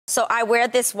So I wear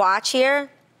this watch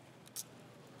here,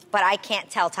 but I can't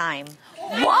tell time.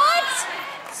 What?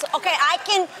 So, okay, I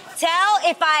can tell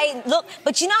if I look,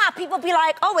 but you know how people be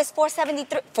like, oh, it's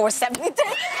 4:73. 4:73? 4:45.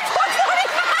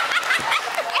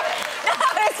 No,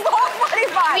 it's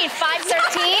 4:45. You mean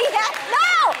 5:13?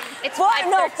 No! It's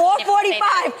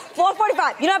 4:45.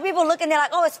 4:45. You know how people look and they're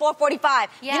like, oh, it's 4:45.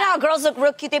 Yeah. You know how girls look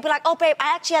real cute? They be like, oh, babe,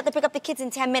 I actually have to pick up the kids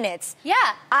in 10 minutes. Yeah.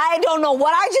 I don't know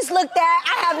what I just looked at.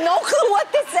 I have no clue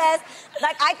what this says.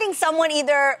 Like, I think someone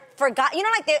either forgot, you know,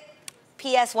 like the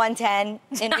PS 110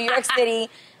 in New York City.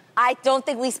 I don't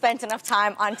think we spent enough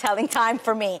time on telling time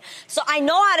for me. So I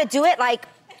know how to do it. Like,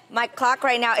 my clock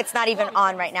right now, it's not even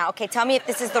on right now. Okay, tell me if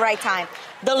this is the right time.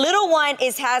 The little one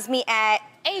has me at...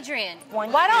 Adrienne,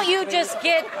 why don't you just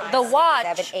get the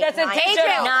watch? 7, 8, that's 9, a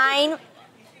digital. 9.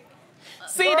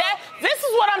 See, this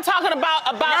is what I'm talking about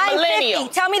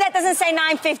millennials. Tell me that doesn't say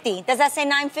 9:50. Does that say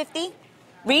 9:50?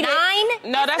 Read 9? it.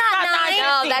 No, that's not 9:50.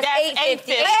 No, that's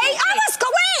 8:50.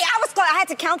 I had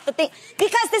to count the thing.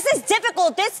 Because this is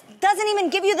difficult. This doesn't even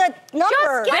give you the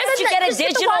number. Just get a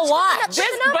digital watch.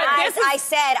 I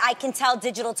said I can tell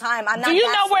digital time. I'm not Do you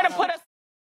that know where to slow. put a